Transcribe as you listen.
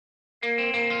What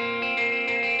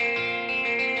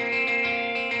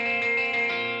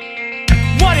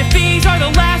if these are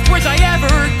the last words I ever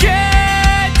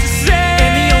get to say?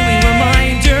 And the only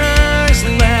reminders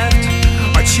left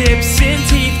are chips and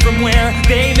teeth from where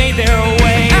they made their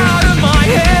way out of my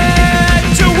head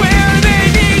to where they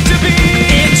need to be,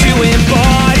 into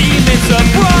embodiments of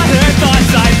broader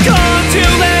thoughts I've come to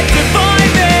let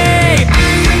define me.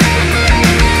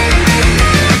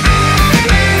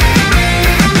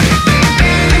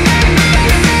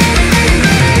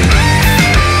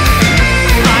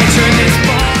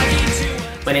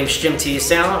 My name's Jim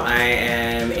Tiasano. I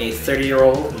am a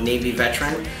 30-year-old Navy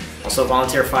veteran, also a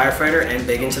volunteer firefighter, and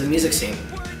big into the music scene.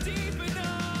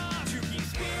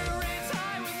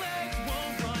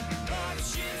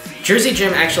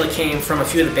 JerseyJim actually came from a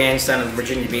few of the bands down in the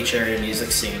Virginia Beach area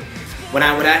music scene. When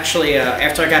I would actually,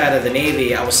 after I got out of the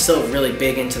Navy, I was still really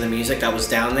big into the music that was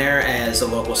down there as a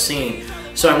local scene.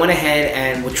 So I went ahead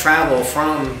and would travel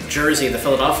from Jersey, the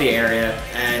Philadelphia area,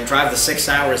 and drive the 6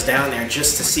 hours down there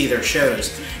just to see their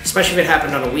shows. Especially if it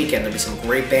happened on a weekend. There'd be some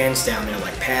great bands down there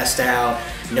like Passed Out,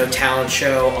 No Talent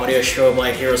Show, Audio Strobe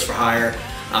Light, Heroes for Hire,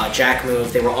 Jack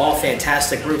Move. They were all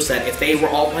fantastic groups that if they were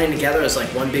all playing together as like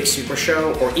one big super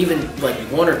show, or even like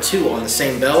one or two on the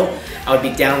same bill, I would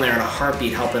be down there in a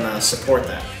heartbeat helping support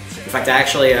that. In fact,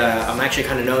 I'm actually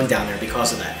kind of known down there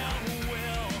because of that.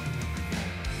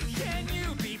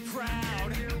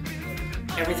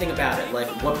 Everything about it, like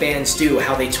what bands do,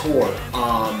 how they tour,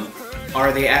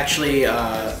 are they actually,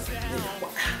 let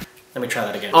me try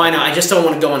that again. Oh, I know, I just don't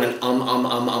want to go on an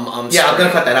Yeah, I'm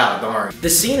gonna cut that out, don't worry. The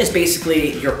scene is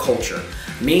basically your culture.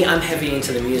 Me, I'm heavy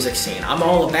into the music scene. I'm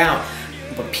all about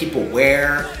what people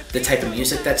wear, the type of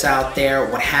music that's out there,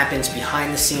 what happens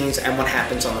behind the scenes, and what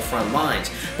happens on the front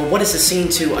lines. But what is the scene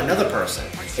to another person?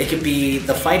 It could be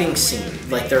the fighting scene,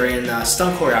 like they're in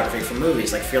stunt choreography for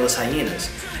movies, like Fearless Hyenas.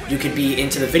 You could be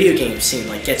into the video game scene,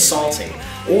 like Get Salty.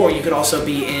 Or you could also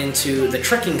be into the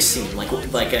tricking scene,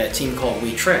 like a team called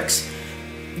We Tricks.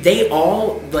 They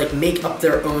all like make up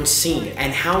their own scene,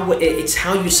 and it's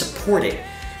how you support it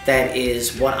that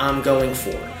is what I'm going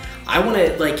for. I want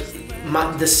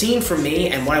to the scene for me,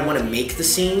 and what I want to make the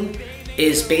scene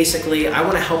is basically I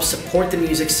want to help support the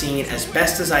music scene as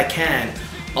best as I can,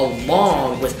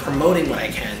 along with promoting what I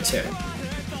can too.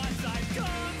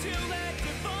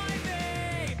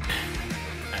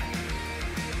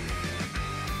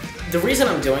 The reason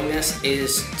I'm doing this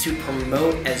is to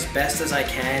promote as best as I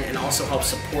can and also help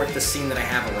support the scene that I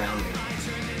have around me.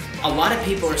 A lot of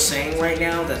people are saying right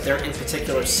now that their in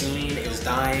particular scene is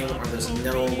dying or there's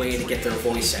no way to get their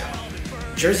voice out.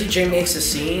 JerseyJim Makes a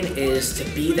Scene is to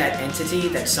be that entity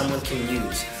that someone can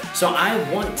use. So I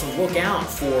want to look out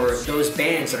for those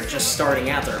bands that are just starting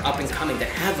out, that are up and coming, that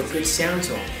have a good sound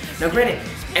to them. Now granted,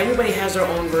 everybody has their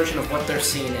own version of what their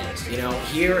scene is. You know,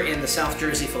 here in the South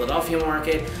Jersey, Philadelphia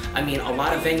market, I mean, a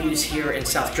lot of venues here in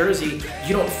South Jersey,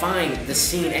 you don't find the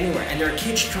scene anywhere. And there are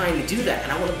kids trying to do that,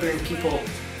 and I want to bring people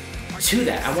to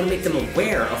that. I want to make them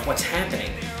aware of what's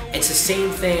happening. It's the same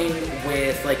thing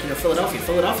with, Philadelphia.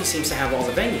 Philadelphia seems to have all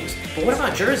the venues. But what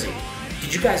about Jersey?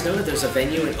 Did you guys know that there's a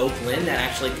venue in Oak Lynn that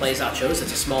actually plays out shows?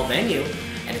 It's a small venue,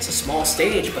 and it's a small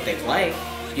stage, but they play.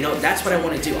 You know, that's what I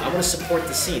want to do. I want to support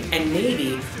the scene. And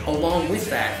maybe, along with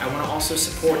that, I want to also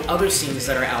support other scenes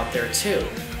that are out there too.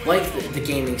 Like the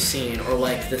gaming scene, or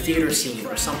like the theater scene,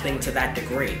 or something to that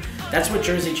degree. That's what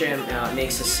JerseyJim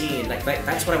Makes a Scene.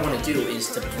 That's what I want to do, is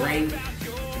to bring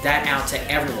that out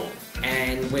to everyone.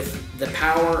 And with the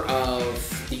power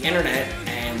of the internet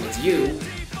and with you,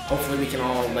 hopefully we can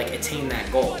all attain that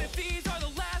goal.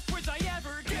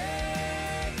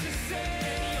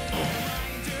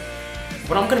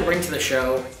 What I'm going to bring to the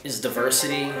show is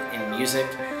diversity in music,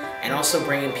 and also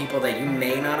bring in people that you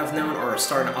may not have known or are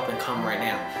starting to up and come right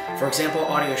now. For example,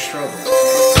 Audio Strobe.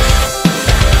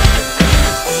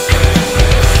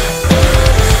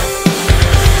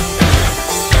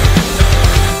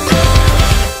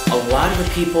 A lot of the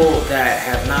people that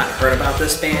have not heard about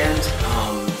this band,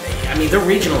 I mean, they're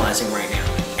regionalizing right now.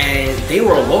 And they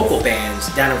were a local band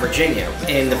down in Virginia,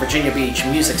 in the Virginia Beach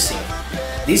music scene.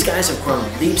 These guys have grown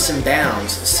leaps and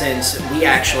bounds since we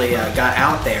actually got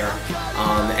out there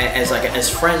as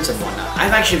friends and whatnot.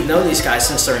 I've actually known these guys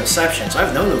since their inception, so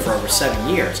I've known them for over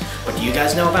 7 years. But do you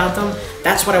guys know about them?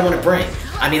 That's what I want to bring.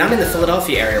 I mean, I'm in the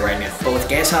Philadelphia area right now, but with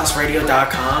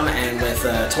GasHouseRadio.com and with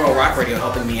Toil Rock Radio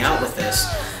helping me out with this,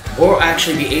 we'll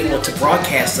actually be able to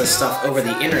broadcast this stuff over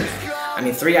the internet. I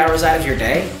mean, 3 hours out of your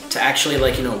day to actually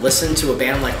listen to a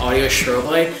band like Audio Strobe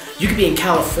Light. You could be in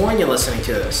California listening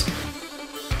to this.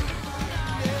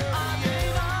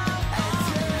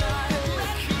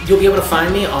 You'll be able to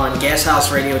find me on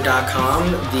gashouseradio.com.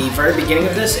 The very beginning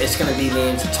of this, it's going to be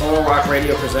named Total Rock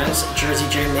Radio Presents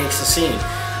JerseyJim Makes the Scene.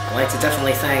 I'd like to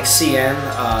definitely thank CN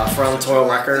from Toil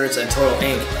Records and Toil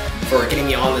Inc. for getting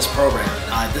me on this program.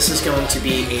 This is going to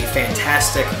be a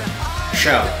fantastic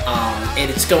show.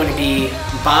 It's going to be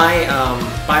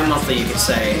bi-monthly, you could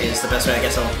say, is the best way I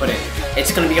guess I would put it.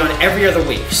 It's going to be on every other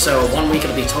week. So one week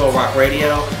it'll be Toil Rock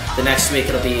Radio, the next week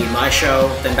it'll be my show,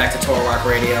 then back to Toil Rock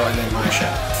Radio, and then my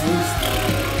show.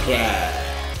 Yeah.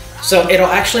 So it'll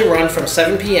actually run from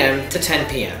 7 p.m. to 10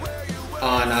 p.m.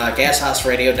 on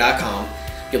gashouseradio.com.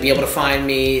 You'll be able to find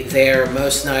me there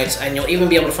most nights, and you'll even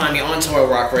be able to find me on Toil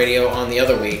Rock Radio on the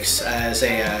other weeks as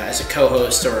a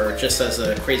co-host or just as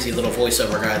a crazy little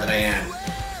voiceover guy that I am.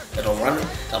 It'll run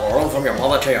from your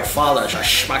mother to your father as I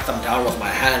smack them down with my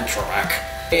hand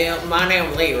track. Yeah, my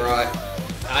name's Leroy.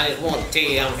 I just want to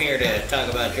tell you I'm here to talk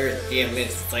about JerseyJim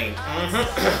Makes the Scene.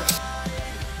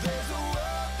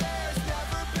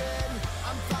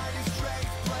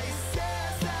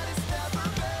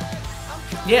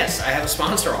 Yes, I have a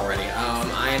sponsor already.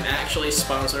 I am actually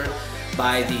sponsored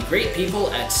by the great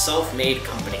people at Selfmade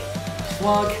Company.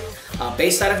 Plug.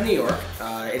 Based out of New York.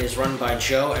 It is run by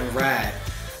Joe and Rad.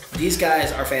 These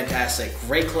guys are fantastic.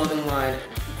 Great clothing line,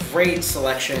 great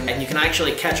selection, and you can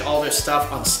actually catch all their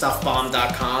stuff on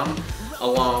stuffbomb.com,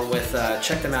 along with,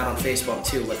 check them out on Facebook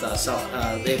too, with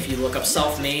if you look up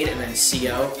Selfmade and then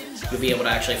CO, you'll be able to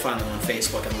actually find them on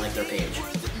Facebook and like their page.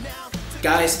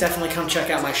 Guys, definitely come check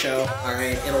out my show,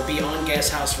 alright? It'll be on Gas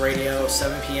House Radio,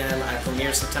 7 p.m. I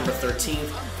premiere September 13th.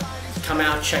 Come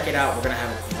out, check it out. We're going to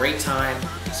have a great time,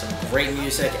 some great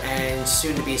music, and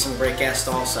soon to be some great guests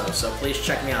also. So please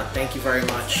check me out. Thank you very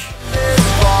much.